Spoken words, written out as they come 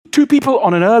Two people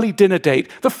on an early dinner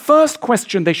date, the first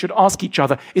question they should ask each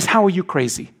other is, how are you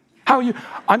crazy? How are you?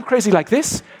 I'm crazy like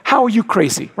this. How are you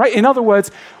crazy? Right? In other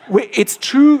words,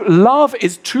 love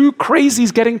is two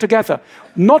crazies getting together.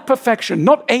 Not perfection,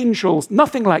 not angels,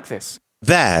 nothing like this.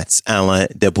 That's Alain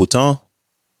de Botton.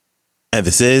 And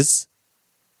this is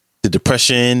the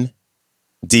Depression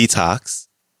Detox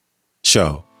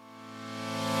Show.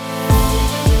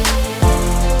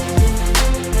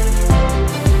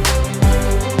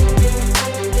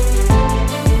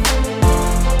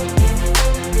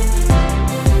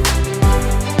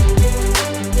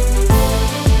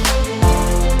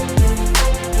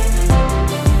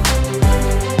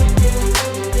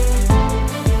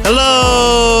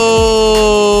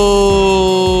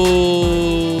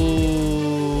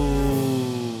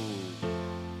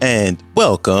 And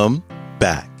welcome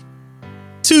back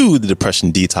to the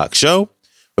Depression Detox Show,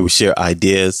 where we share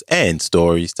ideas and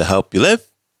stories to help you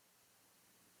live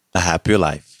a happier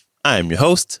life. I am your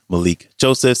host, Malik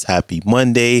Josephs. Happy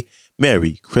Monday,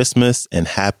 Merry Christmas, and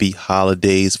happy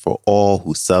holidays for all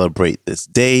who celebrate this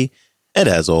day. And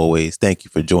as always, thank you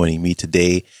for joining me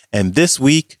today. And this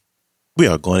week, we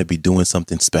are going to be doing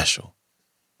something special.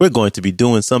 We're going to be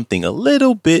doing something a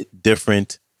little bit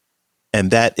different,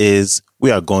 and that is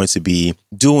we are going to be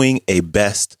doing a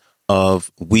best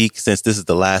of week. Since this is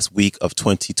the last week of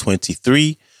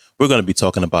 2023, we're going to be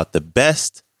talking about the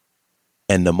best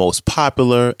and the most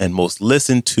popular and most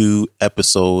listened to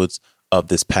episodes of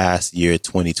this past year,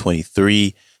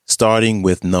 2023, starting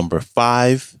with number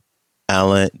 5,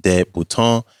 Alain de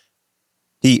Botton.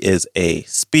 He is a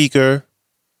speaker,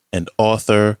 an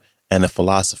author, and a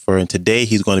philosopher. And today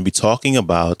he's going to be talking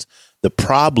about the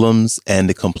problems and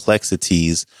the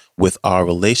complexities with our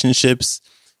relationships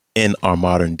in our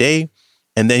modern day.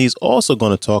 And then he's also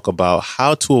going to talk about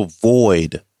how to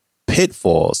avoid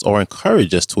pitfalls, or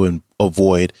encourage us to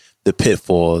avoid the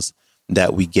pitfalls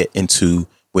that we get into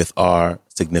with our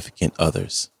significant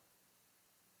others.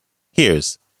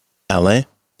 Here's Alain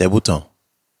de Botton.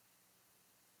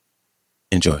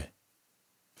 Enjoy.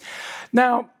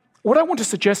 Now, what I want to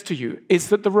suggest to you is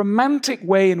that the romantic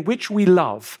way in which we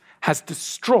love has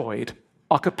destroyed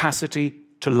our capacity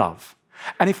to love.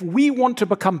 And if we want to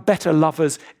become better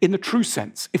lovers in the true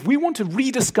sense, if we want to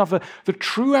rediscover the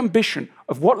true ambition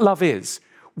of what love is,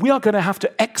 we are going to have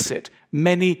to exit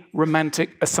many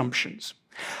romantic assumptions.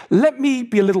 Let me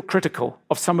be a little critical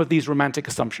of some of these romantic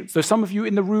assumptions, though some of you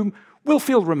in the room will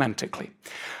feel romantically.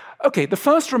 Okay, the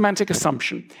first romantic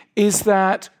assumption is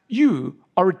that you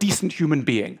are a decent human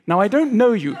being. Now, I don't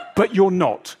know you, but you're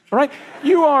not, all right?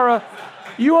 You are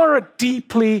a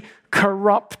deeply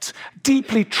corrupt,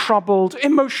 deeply troubled,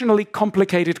 emotionally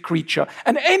complicated creature.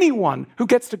 And anyone who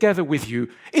gets together with you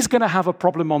is going to have a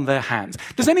problem on their hands.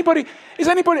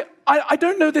 I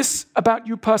don't know this about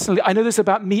you personally. I know this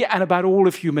about me and about all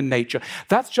of human nature.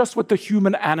 That's just what the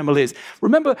human animal is.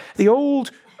 Remember the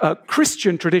old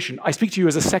Christian tradition. I speak to you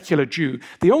as a secular Jew.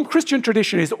 The old Christian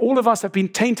tradition is all of us have been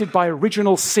tainted by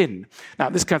original sin.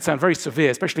 Now, this can sound very severe,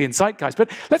 especially in zeitgeist,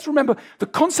 but let's remember the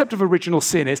concept of original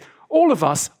sin is all of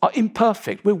us are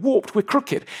imperfect, we're warped, we're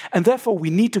crooked, and therefore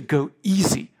we need to go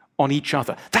easy on each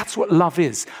other. That's what love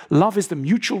is. Love is the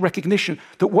mutual recognition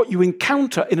that what you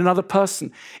encounter in another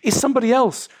person is somebody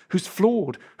else who's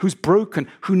flawed, who's broken,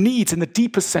 who needs, in the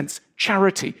deepest sense,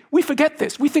 charity. We forget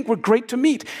this. We think we're great to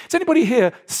meet. Is anybody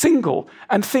here single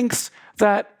and thinks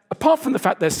that, apart from the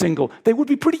fact they're single, they would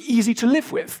be pretty easy to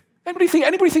live with? Anybody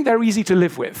think they're easy to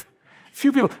live with?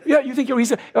 Few people, yeah, you think you're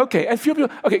easy. Okay, and few people,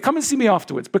 okay, come and see me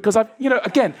afterwards, because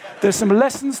again, there's some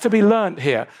lessons to be learned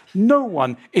here. No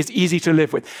one is easy to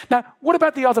live with. Now, what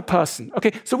about the other person?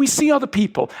 Okay, so we see other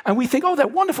people and we think, oh, they're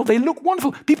wonderful. They look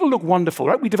wonderful. People look wonderful,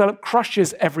 right? We develop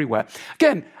crushes everywhere.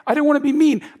 Again, I don't want to be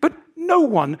mean, but no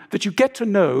one that you get to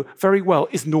know very well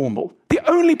is normal. The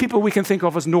only people we can think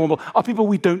of as normal are people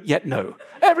we don't yet know.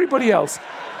 Everybody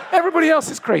else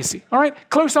is crazy, all right?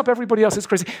 Close up, everybody else is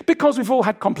crazy, because we've all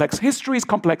had complex histories,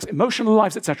 complex emotional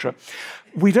lives, etc.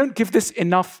 We don't give this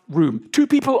enough room. Two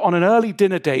people on an early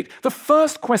dinner date, the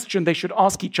first question they should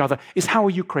ask each other is, how are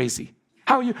you crazy?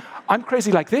 How are you? I'm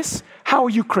crazy like this. How are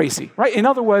you crazy? Right? In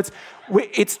other words,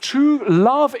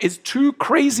 love is two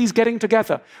crazies getting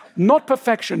together. Not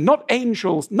perfection, not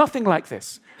angels, nothing like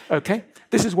this. Okay?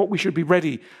 This is what we should be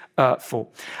ready for.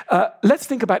 Let's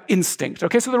think about instinct.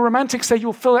 Okay, so the romantics say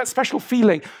you'll feel that special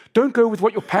feeling. Don't go with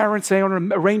what your parents say on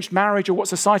an arranged marriage or what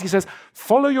society says.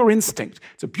 Follow your instinct.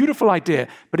 It's a beautiful idea,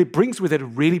 but it brings with it a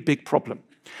really big problem.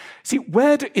 See,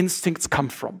 where do instincts come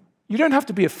from? you don't have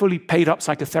to be a fully paid up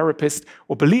psychotherapist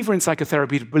or believer in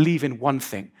psychotherapy to believe in one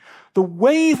thing. The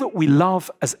way that we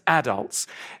love as adults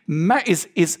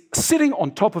is sitting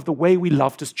on top of the way we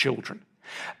loved as children.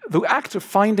 The act of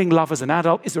finding love as an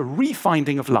adult is a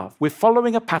refinding of love. We're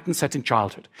following a pattern set in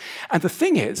childhood. And the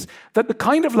thing is that the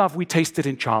kind of love we tasted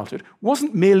in childhood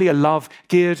wasn't merely a love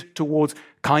geared towards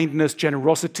kindness,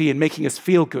 generosity, and making us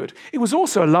feel good. It was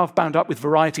also a love bound up with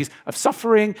varieties of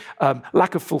suffering,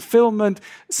 lack of fulfillment,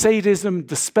 sadism,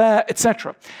 despair,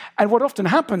 etc. And what often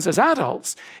happens as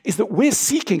adults is that we're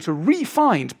seeking to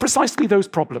re-find precisely those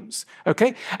problems,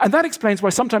 okay? And that explains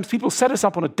why sometimes people set us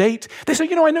up on a date. They say,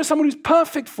 I know someone who's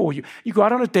perfect for you. You go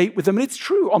out on a date with them, and it's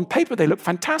true. On paper, they look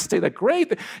fantastic. They're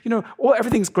great.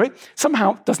 Everything's great.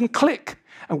 Somehow, it doesn't click.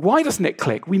 And why doesn't it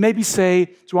click? We maybe say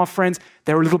to our friends,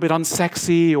 they're a little bit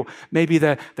unsexy, or maybe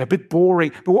they're a bit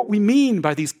boring. But what we mean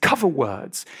by these cover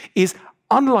words is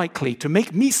unlikely to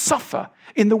make me suffer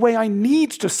in the way I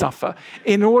need to suffer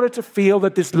in order to feel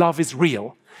that this love is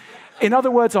real. In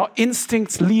other words, our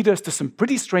instincts lead us to some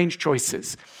pretty strange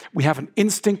choices. We have an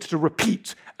instinct to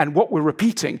repeat, and what we're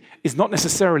repeating is not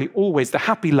necessarily always the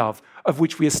happy love of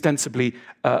which we ostensibly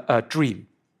dream.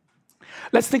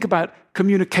 Let's think about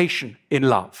communication in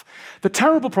love. The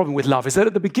terrible problem with love is that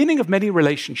at the beginning of many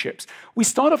relationships, we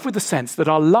start off with the sense that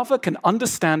our lover can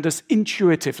understand us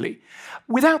intuitively.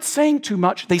 Without saying too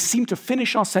much, they seem to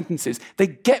finish our sentences. They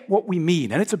get what we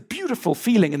mean, and it's a beautiful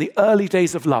feeling in the early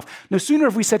days of love. No sooner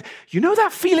have we said,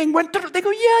 that feeling went, they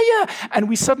go, yeah, and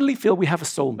we suddenly feel we have a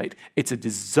soulmate. It's a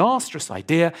disastrous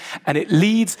idea, and it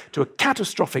leads to a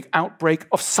catastrophic outbreak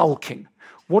of sulking.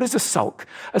 What is a sulk?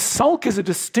 A sulk is a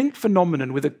distinct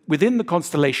phenomenon within the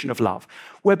constellation of love,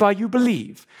 whereby you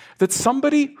believe that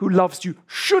somebody who loves you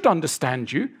should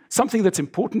understand you, something that's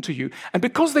important to you, and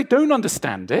because they don't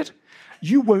understand it,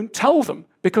 you won't tell them.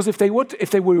 Because if they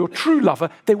were your true lover,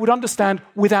 they would understand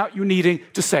without you needing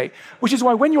to say. Which is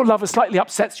why when your lover slightly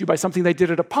upsets you by something they did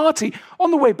at a party,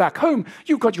 on the way back home,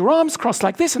 you've got your arms crossed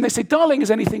like this, and they say, darling, is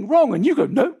anything wrong? And you go,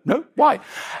 no, why?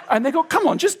 And they go, come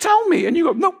on, just tell me. And you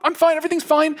go, no, I'm fine, everything's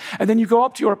fine. And then you go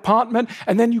up to your apartment,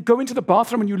 and then you go into the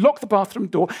bathroom, and you lock the bathroom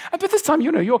door. And by this time,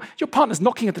 your partner's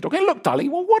knocking at the door. Hey, look, darling,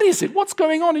 well, what is it? What's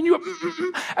going on? And you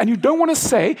go, and you don't want to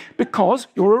say because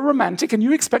you're a romantic, and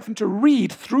you expect them to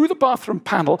read through the bathroom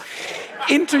panel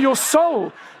into your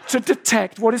soul to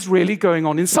detect what is really going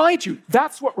on inside you.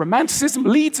 That's what romanticism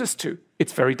leads us to.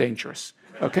 It's very dangerous.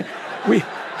 Okay, we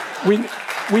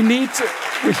need to.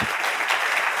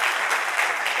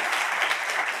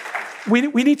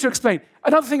 We need to explain.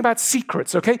 Another thing about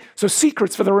secrets, okay? So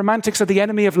secrets for the romantics are the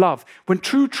enemy of love. When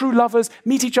true lovers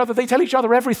meet each other, they tell each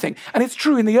other everything. And it's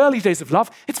true in the early days of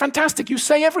love. It's fantastic. You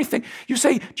say everything. You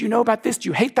say, do you know about this? Do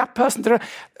you hate that person?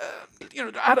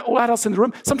 All adults in the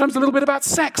room, sometimes a little bit about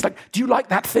sex. Like, do you like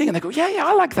that thing? And they go, yeah,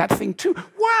 I like that thing too.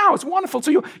 Wow, it's wonderful.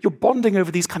 So you're bonding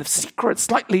over these kind of secret,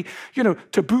 slightly,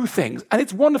 taboo things. And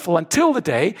it's wonderful until the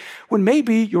day when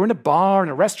maybe you're in a bar, in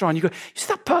a restaurant, you go, you see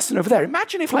that person over there?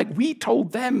 Imagine if we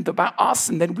told them about us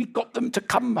and then we got them to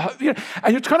come home.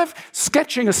 And you're kind of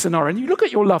sketching a scenario and you look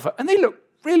at your lover and they look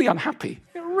really unhappy.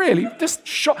 Really, just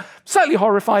slightly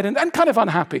horrified and kind of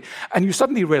unhappy. And you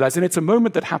suddenly realize, and it's a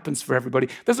moment that happens for everybody,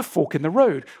 there's a fork in the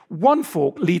road. One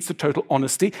fork leads to total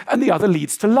honesty, and the other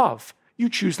leads to love. You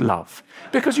choose love.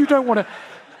 Because you don't want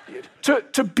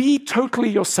to be totally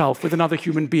yourself with another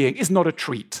human being is not a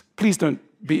treat. Please don't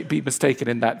be mistaken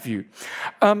in that view.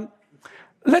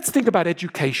 Let's think about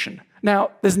education.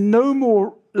 Now, there's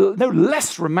no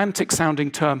less romantic sounding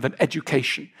term than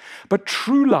education. But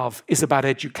true love is about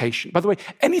education. By the way,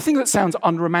 anything that sounds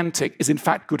unromantic is in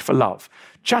fact good for love.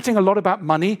 Chatting a lot about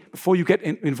money before you get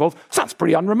involved sounds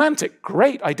pretty unromantic.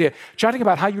 Great idea. Chatting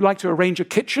about how you like to arrange a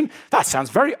kitchen, that sounds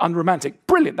very unromantic.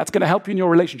 Brilliant. That's going to help you in your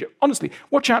relationship. Honestly,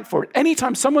 watch out for it.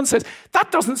 Anytime someone says,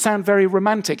 that doesn't sound very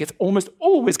romantic, it's almost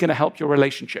always going to help your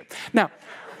relationship. Now,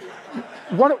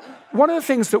 one of the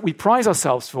things that we prize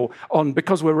ourselves on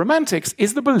because we're romantics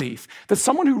is the belief that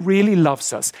someone who really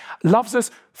loves us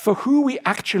for who we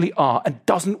actually are and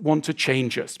doesn't want to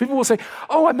change us. People will say,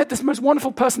 oh, I met this most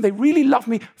wonderful person. They really love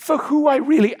me for who I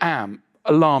really am.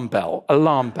 Alarm bell,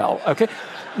 okay?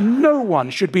 No one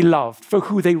should be loved for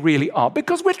who they really are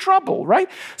because we're trouble, right?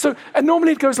 So, and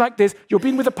normally it goes like this. You're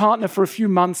being with a partner for a few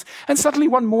months and suddenly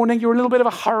one morning you're in a little bit of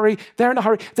a hurry. They're in a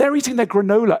hurry. They're eating their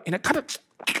granola in a kind of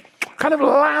kind of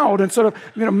loud and sort of,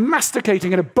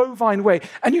 masticating in a bovine way.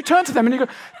 And you turn to them and you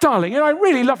go, darling, I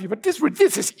really love you, but this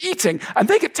is eating. And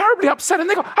they get terribly upset and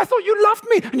they go, I thought you loved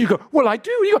me. And you go, well, I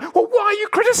do. And you go, well, why are you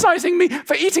criticizing me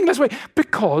for eating this way?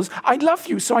 Because I love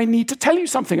you, so I need to tell you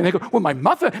something. And they go, well, my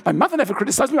mother never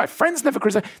criticized me. My friends never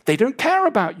criticized. They don't care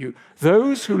about you.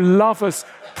 Those who love us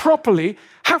properly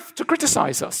have to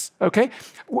criticize us, okay?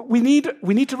 We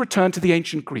need to return to the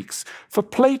ancient Greeks. For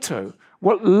Plato,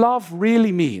 what love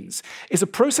really means is a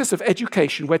process of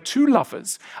education where two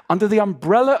lovers, under the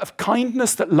umbrella of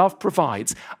kindness that love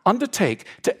provides, undertake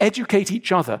to educate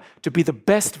each other to be the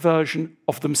best version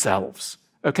of themselves.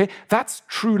 Okay? That's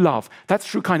true love. That's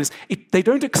true kindness. They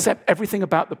don't accept everything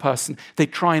about the person. They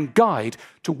try and guide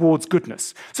towards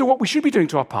goodness. So what we should be doing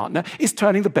to our partner is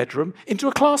turning the bedroom into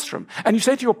a classroom. And you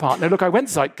say to your partner, look, I went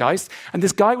Zeitgeist, and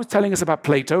this guy was telling us about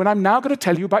Plato, and I'm now going to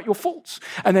tell you about your faults.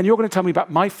 And then you're going to tell me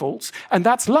about my faults, and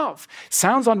that's love.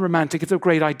 Sounds unromantic. It's a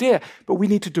great idea, but we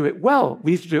need to do it well.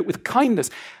 We need to do it with kindness.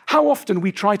 How often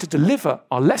we try to deliver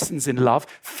our lessons in love,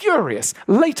 furious,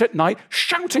 late at night,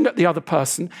 shouting at the other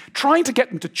person, trying to get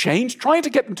them to change, trying to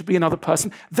get them to be another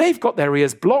person. They've got their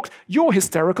ears blocked. You're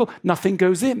hysterical. Nothing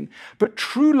goes in. But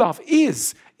true love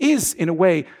is in a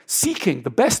way seeking the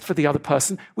best for the other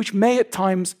person, which may at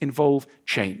times involve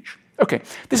change. Okay,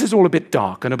 this is all a bit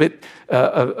dark and a bit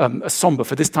somber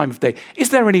for this time of day.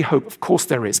 Is there any hope? Of course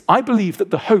there is. I believe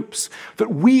that the hopes that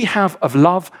we have of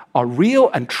love are real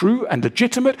and true and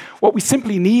legitimate. What we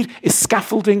simply need is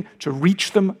scaffolding to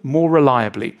reach them more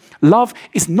reliably. Love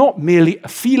is not merely a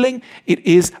feeling, it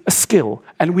is a skill,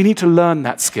 and we need to learn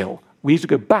that skill. We need to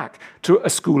go back to a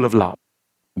school of love.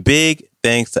 Big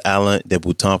thanks to Alain de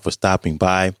Botton for stopping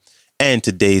by. And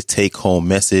today's take-home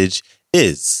message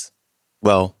is,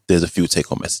 well, there's a few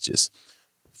take-home messages.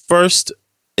 First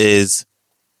is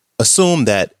assume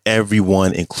that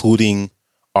everyone, including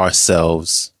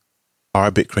ourselves, are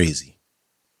a bit crazy.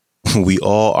 We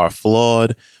all are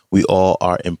flawed. We all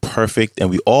are imperfect. And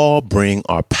we all bring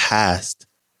our past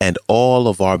and all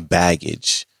of our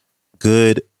baggage,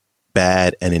 good,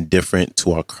 bad, and indifferent,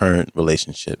 to our current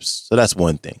relationships. So that's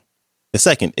one thing. The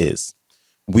second is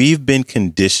we've been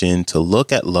conditioned to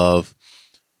look at love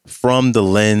from the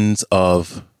lens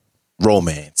of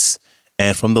romance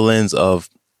and from the lens of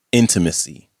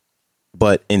intimacy.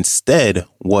 But instead,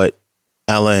 what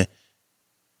Alain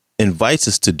invites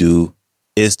us to do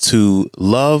is to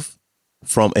love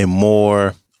from a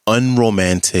more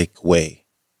unromantic way.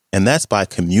 And that's by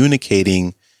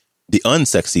communicating the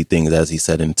unsexy things, as he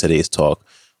said in today's talk,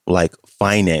 like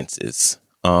finances,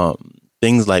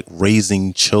 things like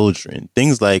raising children,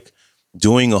 things like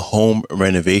doing a home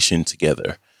renovation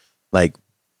together, like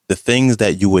the things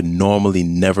that you would normally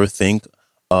never think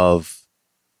of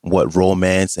what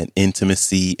romance and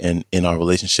intimacy and in our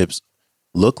relationships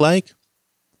look like.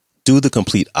 Do the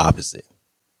complete opposite.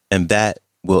 And that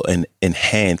will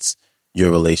enhance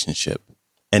your relationship.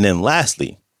 And then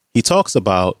lastly, he talks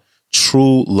about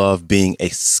true love being a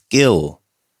skill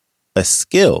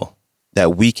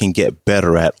that we can get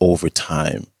better at over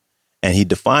time. And he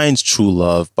defines true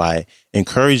love by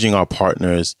encouraging our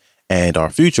partners and our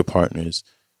future partners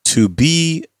to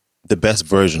be the best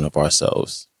version of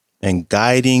ourselves and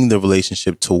guiding the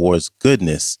relationship towards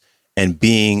goodness and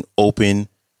being open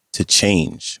to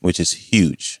change, which is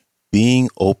huge. Being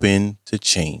open to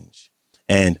change.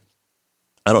 And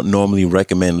I don't normally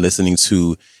recommend listening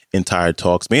to entire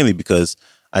talks, mainly because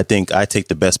I think I take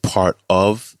the best part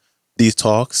of these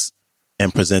talks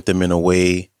and present them in a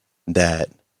way that,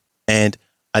 and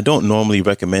I don't normally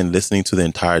recommend listening to the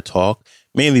entire talk,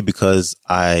 mainly because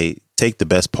I take the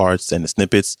best parts and the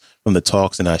snippets from the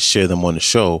talks and I share them on the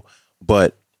show.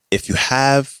 But if you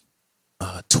have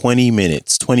 21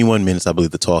 minutes, I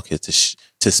believe the talk is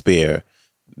to spare,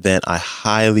 then I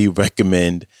highly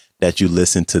recommend that you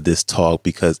listen to this talk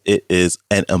because it is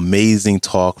an amazing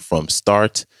talk from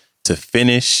start to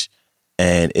finish.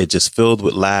 And it just filled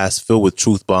with laughs, filled with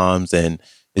truth bombs. And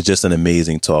it's just an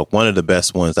amazing talk. One of the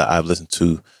best ones that I've listened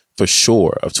to for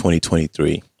sure of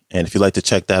 2023. And if you'd like to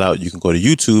check that out, you can go to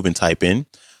YouTube and type in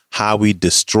How We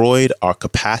Destroyed Our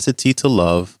Capacity to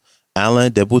Love,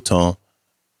 Alain de Botton,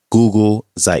 Google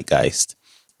Zeitgeist.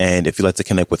 And if you'd like to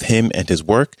connect with him and his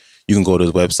work, you can go to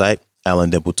his website, Alain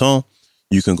de Botton.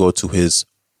 You can go to his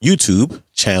YouTube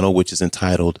channel, which is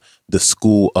entitled The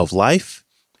School of Life.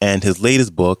 And his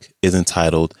latest book is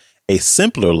entitled A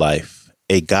Simpler Life,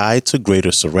 A Guide to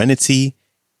Greater Serenity,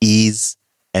 Ease,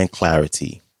 and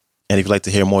Clarity. And if you'd like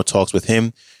to hear more talks with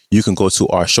him, you can go to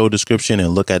our show description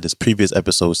and look at this previous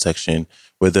episode section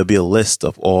where there'll be a list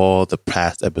of all the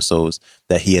past episodes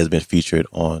that he has been featured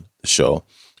on the show.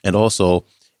 And also,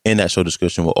 in that show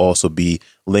description will also be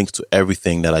links to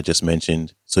everything that I just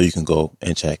mentioned, so you can go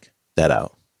and check that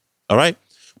out. All right.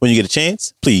 When you get a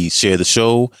chance, please share the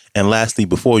show. And lastly,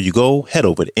 before you go, head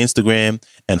over to Instagram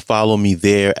and follow me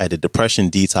there at the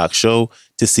Depression Detox Show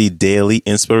to see daily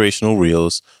inspirational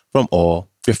reels from all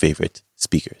your favorite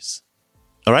speakers.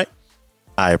 All right.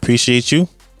 I appreciate you.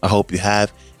 I hope you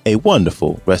have a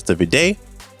wonderful rest of your day.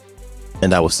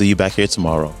 And I will see you back here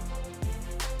tomorrow.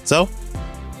 So,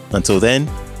 until then,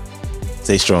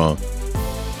 stay strong.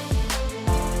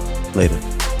 Later.